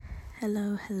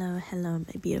Hello, my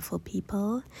beautiful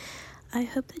people. I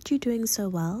hope that you're doing so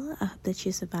well. I hope that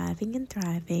you're surviving and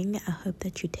thriving. I hope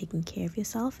that you're taking care of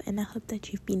yourself, and I hope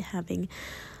that you've been having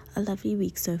a lovely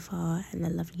week so far and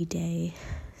a lovely day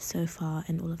so far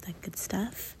and all of that good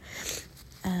stuff.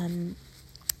 Don't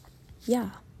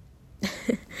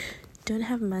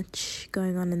have much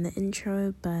going on in the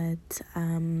intro, but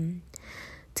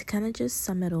to kind of just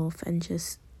sum it off and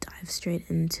just dive straight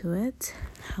into it.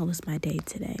 How was my day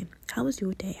today? How was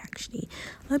your day, actually?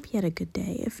 I hope you had a good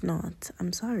day. If not,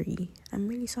 I'm sorry. I'm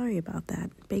really sorry about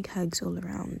that. Big hugs all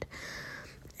around.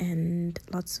 And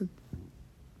lots of,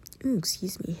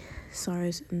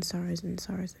 sorrows and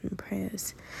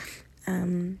prayers.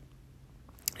 How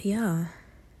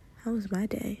was my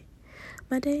day?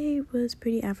 My day was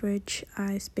pretty average.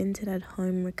 I spent it at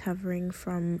home recovering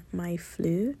from my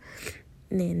flu.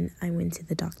 Then I went to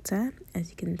the doctor, as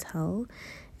you can tell,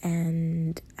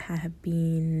 and I have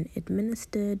been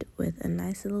administered with a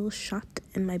nice little shot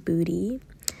in my booty,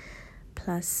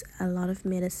 plus a lot of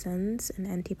medicines and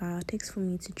antibiotics for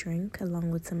me to drink,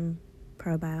 along with some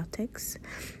probiotics.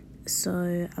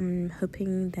 So I'm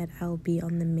hoping that I'll be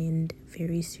on the mend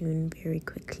very soon, very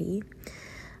quickly,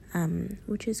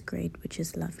 which is great, which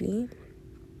is lovely.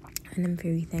 And I'm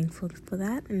very thankful for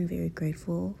that and very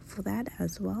grateful for that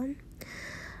as well.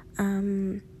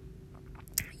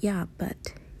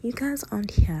 But you guys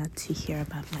aren't here to hear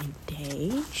about my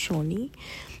day, surely.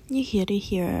 You're here to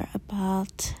hear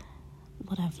about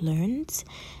what I've learned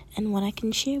and what I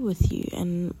can share with you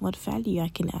and what value I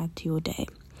can add to your day.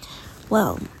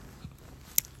 Well,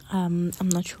 I'm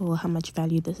not sure how much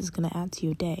value this is going to add to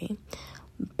your day,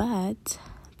 but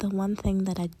the one thing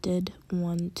that I did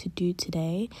want to do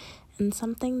today, and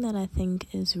something that I think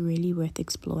is really worth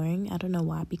exploring, I don't know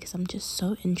why, because I'm just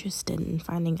so interested in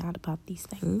finding out about these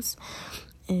things,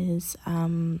 is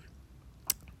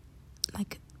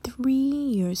like 3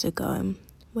 years ago,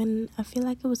 when I feel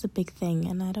like it was a big thing,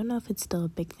 and I don't know if it's still a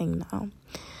big thing now,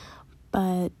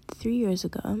 but 3 years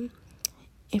ago,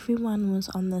 everyone was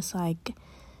on this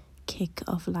kick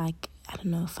of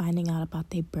finding out about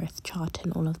their birth chart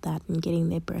and all of that and getting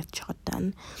their birth chart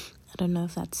done. I don't know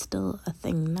if that's still a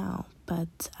thing now,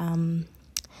 but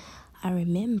I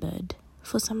remembered,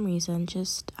 for some reason,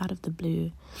 just out of the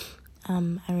blue,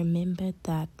 I remembered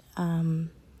that I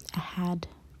had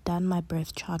done my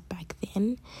birth chart back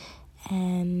then,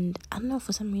 and I don't know,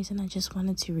 for some reason I just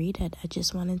wanted to read it. I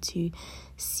just wanted to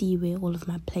see where all of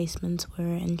my placements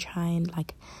were and try and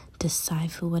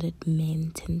decipher what it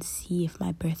meant and see if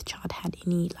my birth chart had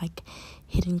any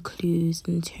hidden clues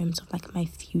in terms of my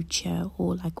future,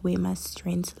 or where my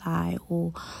strengths lie,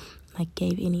 or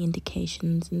gave any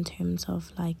indications in terms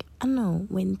of I don't know,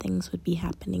 when things would be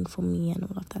happening for me and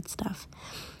all of that stuff.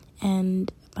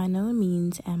 And by no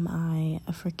means am I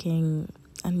a freaking,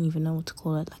 I don't even know what to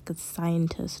call it, a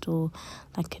scientist or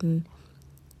an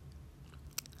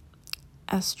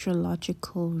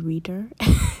astrological reader.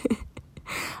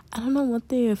 I don't know what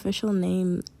the official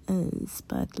name is,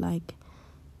 but not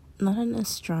an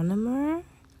astronomer,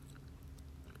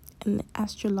 an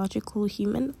astrological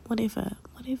human, whatever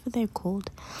they're called.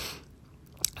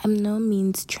 I'm no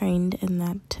means trained in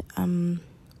that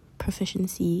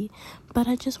proficiency, but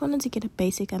I just wanted to get a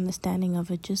basic understanding of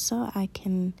it, just so I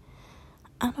can,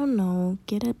 I don't know,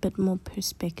 get a bit more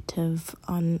perspective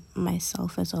on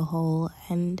myself as a whole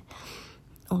and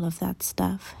all of that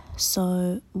stuff.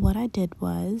 So what I did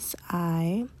was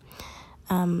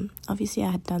obviously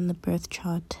I had done the birth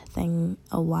chart thing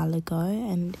a while ago,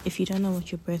 and if you don't know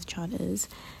what your birth chart is,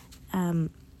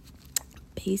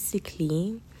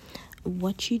 basically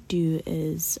what you do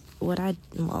is, I'm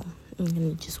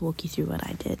going to just walk you through what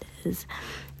I did, is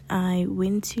I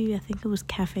went to, I think it was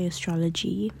Cafe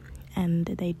Astrology, and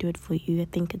they do it for you. I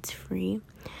think it's free,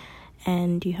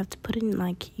 and you have to put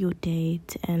in your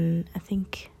date and I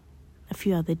think a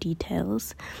few other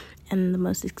details, and the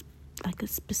most a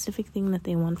specific thing that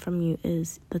they want from you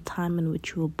is the time in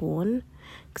which you were born,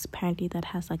 because apparently that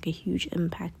has a huge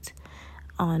impact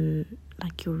on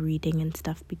your reading and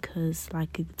stuff, because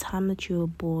the time that you were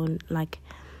born, they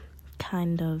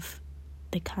kind of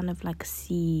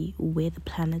see where the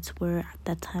planets were at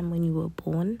that time when you were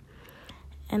born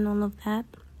and all of that,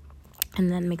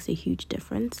 and that makes a huge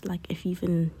difference. If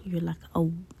even you're a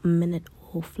minute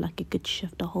off, it could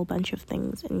shift a whole bunch of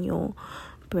things in your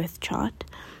birth chart.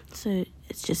 So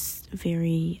it's just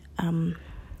very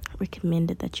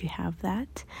recommended that you have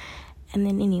that. And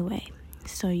then anyway,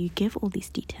 so you give all these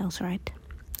details, right?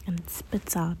 And it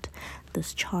spits out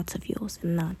this chart of yours,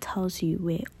 and now it tells you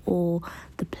where all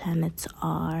the planets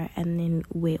are, and then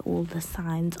where all the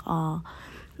signs are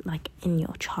in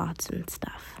your charts and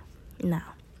stuff.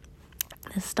 Now,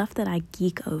 the stuff that I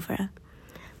geek over,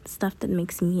 the stuff that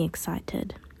makes me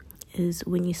excited, is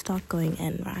when you start going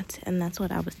in, right? And that's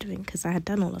what I was doing, because I had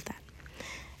done all of that.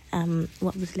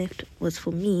 What was left was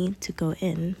for me to go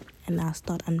in and now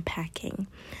start unpacking.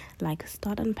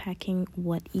 Start unpacking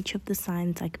what each of the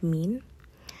signs mean,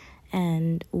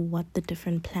 and what the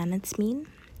different planets mean,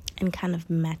 and kind of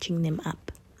matching them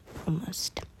up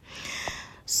almost.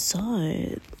 So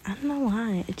I don't know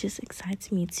why, it just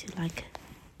excites me to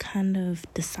kind of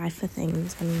decipher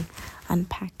things and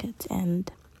unpack it.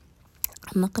 And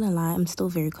I'm not gonna lie, I'm still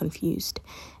very confused.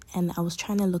 And I was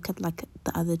trying to look at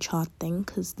the other chart thing,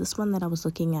 because this one that I was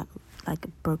looking at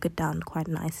broke it down quite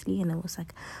nicely, and it was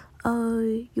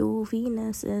oh, your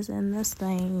Venus is in this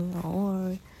thing,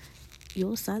 or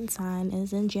your sun sign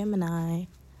is in Gemini,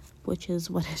 which is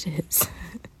what it is.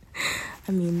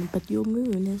 I mean, but your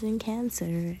moon is in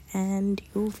Cancer and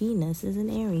your Venus is in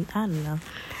Aries. I don't know.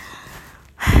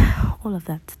 All of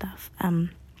that stuff.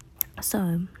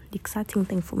 So the exciting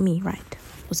thing for me, right,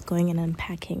 was going and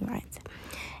unpacking, right?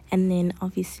 And then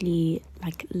obviously,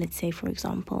 let's say for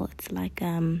example, it's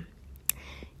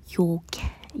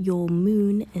your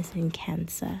moon is in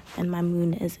Cancer and my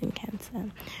moon is in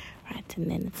Cancer, right?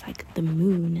 And then it's the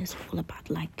moon is all about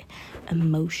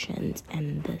emotions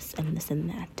and this and this and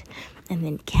that, and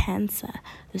then Cancer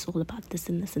is all about this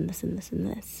and this and this and this and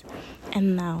this.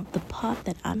 And now the part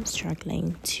that I'm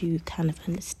struggling to kind of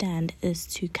understand is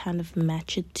to kind of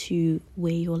match it to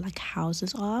where your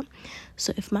houses are.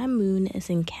 So if my moon is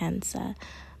in Cancer,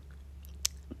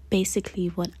 basically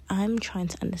what I'm trying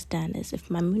to understand is, if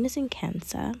my moon is in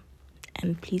Cancer,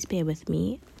 and please bear with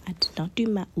me, I did not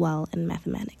do well in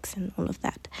mathematics and all of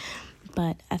that,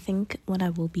 but I think what I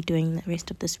will be doing the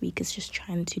rest of this week is just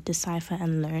trying to decipher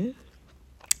and learn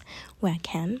where I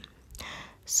can.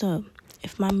 So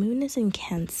if my moon is in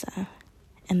Cancer,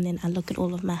 and then I look at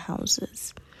all of my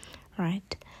houses,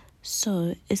 right?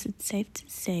 So is it safe to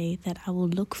say that I will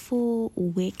look for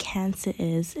where Cancer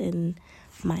is in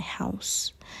my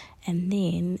house, and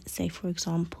then say for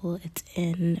example it's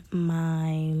in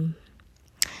my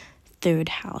third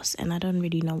house, and I don't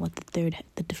really know what the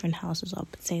different houses are,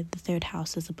 but say the third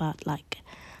house is about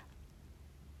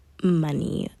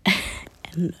money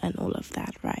and all of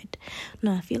that, right?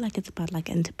 No, I feel it's about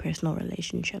interpersonal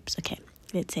relationships. Okay,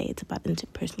 let's say it's about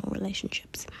interpersonal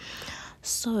relationships.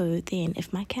 So then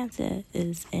if my Cancer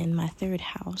is in my third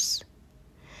house,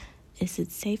 is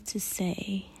it safe to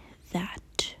say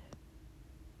that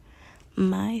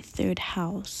my third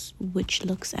house, which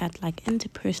looks at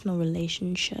interpersonal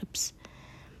relationships,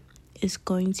 is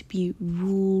going to be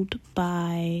ruled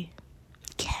by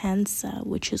Cancer,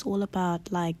 which is all about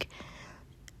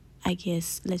I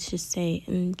guess let's just say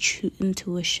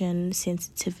intuition,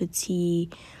 sensitivity,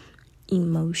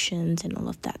 emotions and all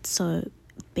of that. So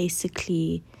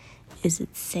basically, is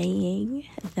it saying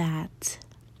that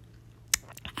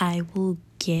I will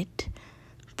get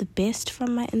the best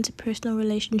from my interpersonal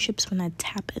relationships when I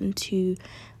tap into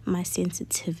my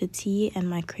sensitivity and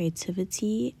my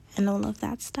creativity and all of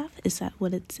that stuff? Is that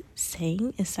what it's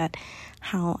saying? Is that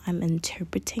how I'm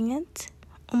interpreting it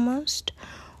almost?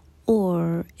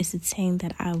 Or is it saying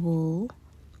that I will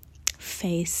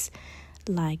face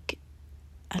I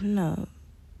don't know,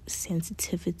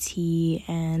 sensitivity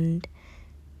and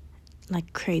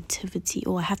creativity,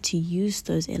 or I have to use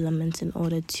those elements in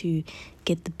order to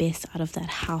get the best out of that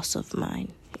house of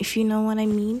mine, if you know what I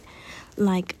mean?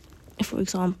 For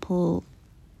example,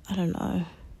 I don't know,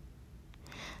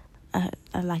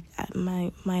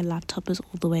 my laptop is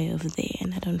all the way over there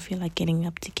and I don't feel like getting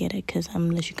up to get it because I'm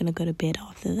literally gonna go to bed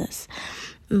after this.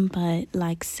 But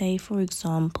say for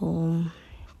example,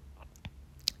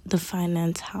 the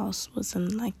finance house was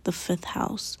in the fifth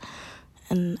house,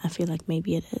 and I feel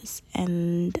maybe it is,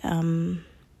 and I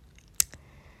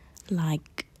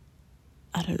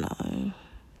don't know,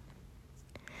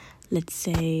 let's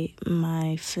say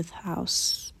my fifth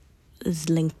house is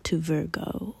linked to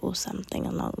Virgo or something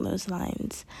along those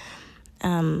lines,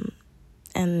 and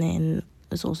then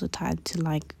it's also tied to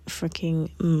freaking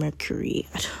Mercury.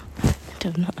 I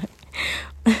don't know.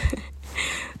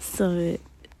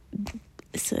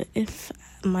 so if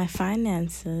my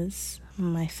finances,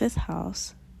 my fifth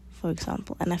house, for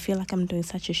example, and I feel I'm doing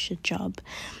such a shit job,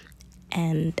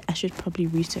 and I should probably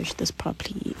research this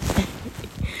properly,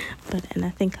 and I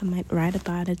think I might write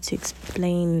about it to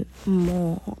explain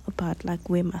more about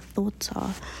where my thoughts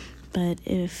are. But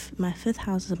if my fifth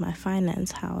house is my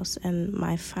finance house, and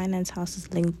my finance house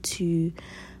is linked to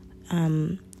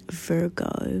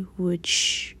Virgo,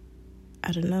 which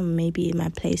I don't know, maybe my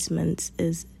placement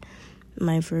is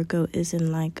my Virgo is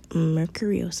in like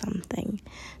Mercury or something,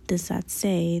 does that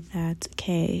say that,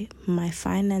 okay, my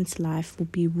finance life will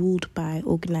be ruled by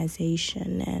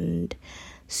organization and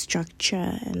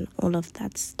structure and all of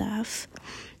that stuff,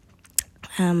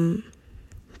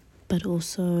 but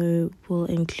also will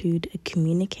include a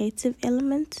communicative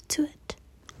element to it,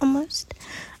 almost?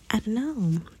 I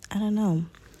don't know.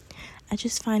 I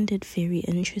just find it very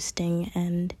interesting,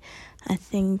 and I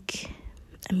think,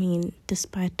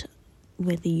 despite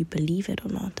whether you believe it or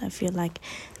not, I feel like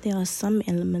there are some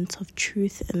elements of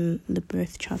truth in the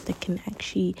birth chart that can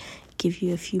actually give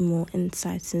you a few more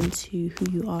insights into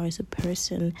who you are as a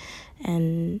person,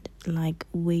 and like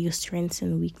where your strengths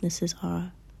and weaknesses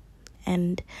are.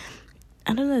 And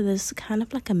I don't know, there's kind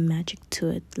of like a magic to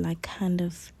it, like kind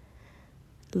of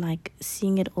like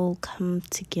seeing it all come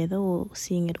together or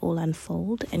seeing it all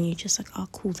unfold, and you're just like, oh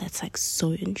cool, that's like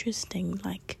so interesting.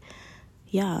 Like,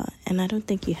 yeah. And I don't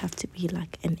think you have to be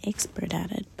like an expert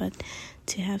at it, but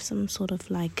to have some sort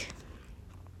of like,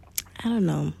 I don't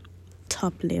know,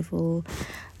 top level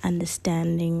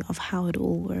understanding of how it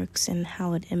all works and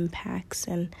how it impacts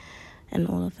and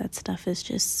all of that stuff is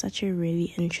just such a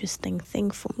really interesting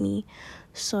thing for me.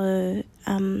 So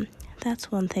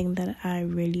that's one thing that I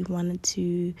really wanted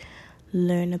to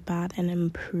learn about and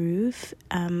improve,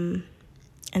 and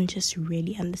just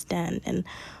really understand. And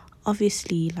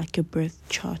obviously, like your birth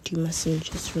chart, you mustn't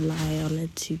just rely on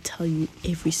it to tell you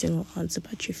every single answer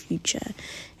about your future.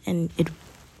 And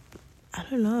I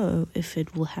don't know if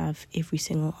it will have every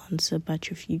single answer about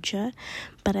your future,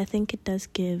 but I think it does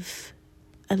give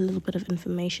a little bit of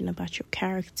information about your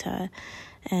character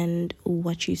and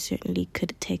what you certainly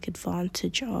could take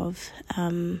advantage of,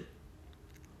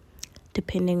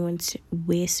 depending on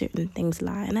where certain things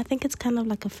lie. And I think it's kind of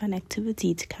like a fun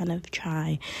activity to kind of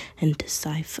try and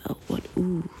decipher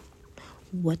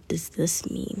what does this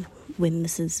mean when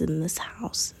this is in this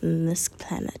house, in this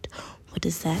planet? What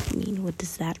does that mean? What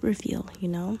does that reveal,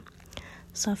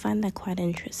 So I find that quite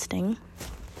interesting.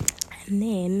 And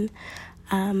then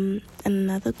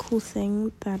another cool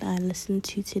thing that I listened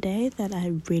to today that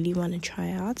I really want to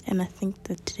try out, and I think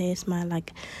that today is my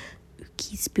like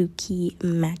ooky spooky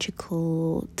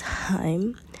magical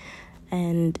time,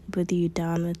 and whether you're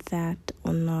down with that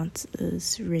or not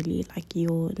is really like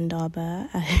your ndaba.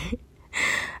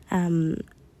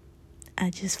 I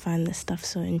just find this stuff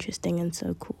so interesting and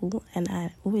so cool, and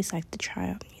I always like to try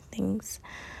out new things,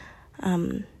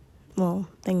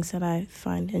 things that I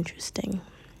find interesting.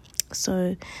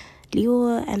 So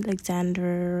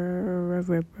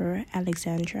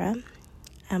Alexandra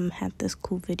had this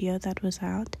cool video that was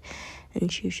out,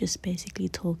 and she was just basically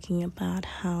talking about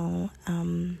how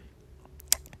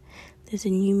there's a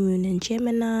new moon in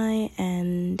Gemini,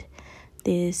 and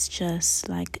there's just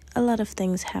like a lot of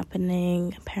things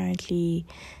happening. Apparently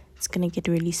it's gonna get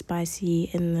really spicy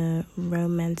in the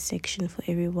romance section for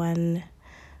everyone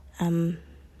in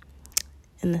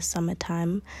the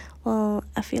summertime. Well,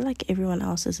 I feel like everyone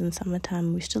else is in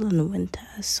summertime. We're still in the winter,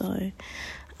 so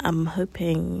I'm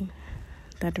hoping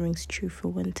that rings true for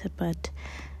winter, but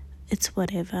it's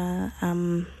whatever.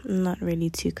 I'm not really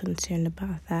too concerned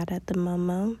about that at the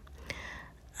moment.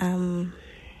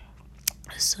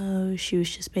 So she was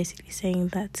just basically saying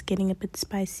that it's getting a bit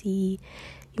spicy.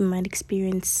 You might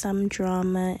experience some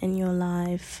drama in your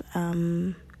life,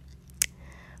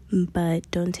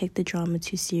 but don't take the drama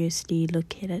too seriously.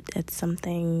 Look at it as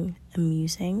something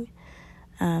amusing,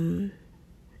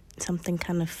 something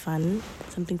kind of fun,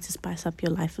 something to spice up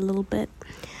your life a little bit.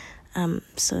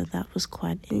 So that was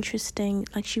quite interesting.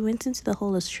 Like, she went into the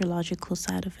whole astrological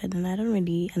side of it, and I don't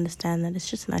really understand that. It's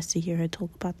just nice to hear her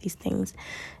talk about these things,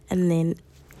 and then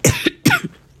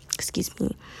excuse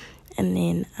me, and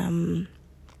then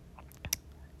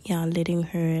letting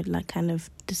her like kind of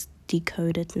just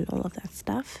decode it and all of that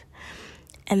stuff.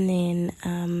 And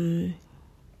then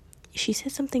she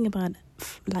said something about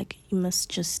like you must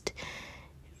just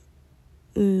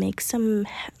make some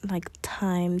like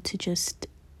time to just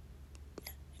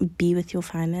be with your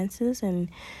finances and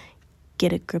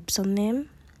get a grips on them,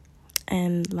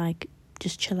 and like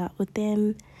just chill out with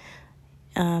them,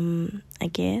 I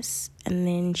guess. And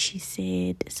then she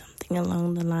said something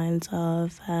along the lines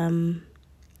of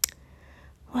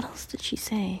what else did she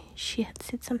say? She had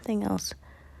said something else.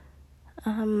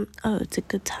 It's a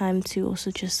good time to also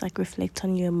just like reflect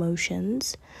on your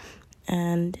emotions,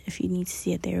 and if you need to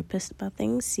see a therapist about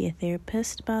things, see a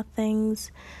therapist about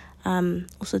things.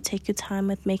 Also take your time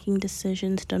with making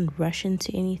decisions. Don't rush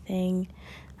into anything.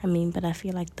 But I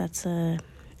feel like that's a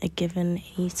given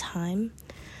any time.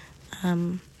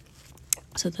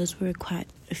 So those were quite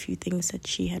a few things that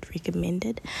she had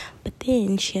recommended. But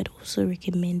then she had also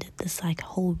recommended this like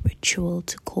whole ritual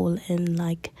to call in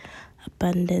like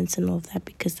abundance and all of that,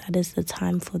 because that is the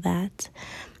time for that.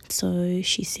 So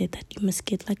she said that you must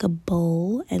get like a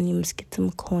bowl and you must get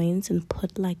some coins and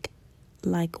put like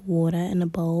water in a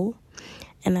bowl.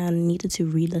 And I needed to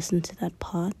re-listen to that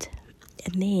part.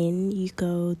 And then you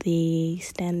go there,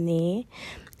 stand there,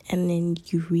 and then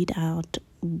you read out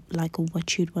like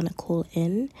what you'd want to call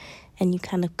in, and you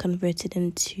kind of convert it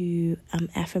into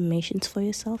affirmations for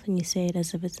yourself, and you say it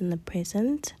as if it's in the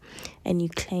present, and you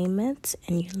claim it,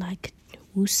 and you like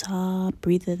woosah,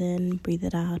 breathe it in, breathe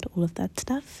it out, all of that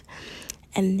stuff.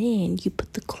 And then you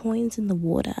put the coins in the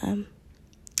water, and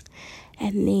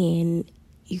then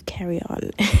you carry on.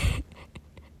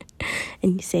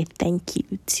 And you say thank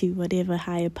you to whatever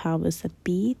higher powers that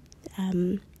be,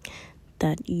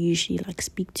 that you usually like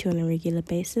speak to on a regular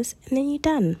basis, and then you're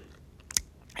done.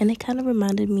 And it kind of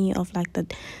reminded me of like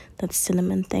that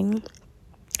cinnamon thing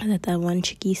that one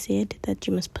chickie said, that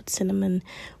you must put cinnamon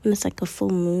when it's like a full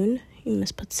moon. You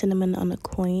must put cinnamon on a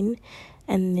coin,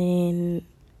 and then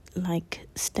like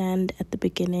stand at the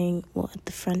beginning or at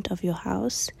the front of your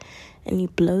house, and you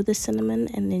blow the cinnamon,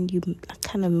 and then you like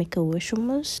kind of make a wish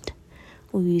almost,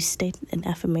 or you state an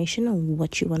affirmation or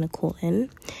what you want to call in,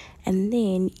 and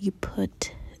then you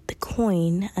put the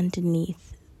coin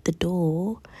underneath the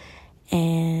door,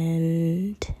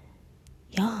 and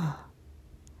yeah,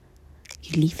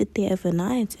 you leave it there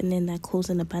overnight, and then that calls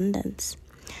in abundance.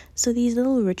 So these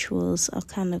little rituals are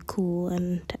kind of cool,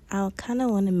 and I kind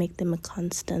of want to make them a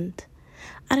constant.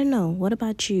 I don't know, what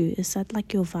about you? Is that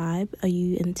like your vibe? Are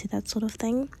you into that sort of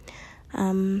thing?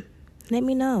 Let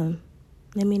me know.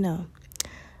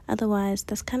 Otherwise,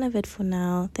 that's kind of it for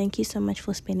now. Thank you so much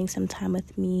for spending some time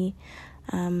with me.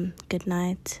 Good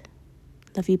night.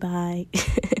 Love you, bye.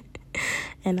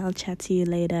 And I'll chat to you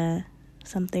later.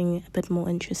 Something a bit more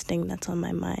interesting that's on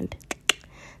my mind.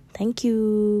 Thank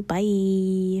you.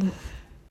 Bye.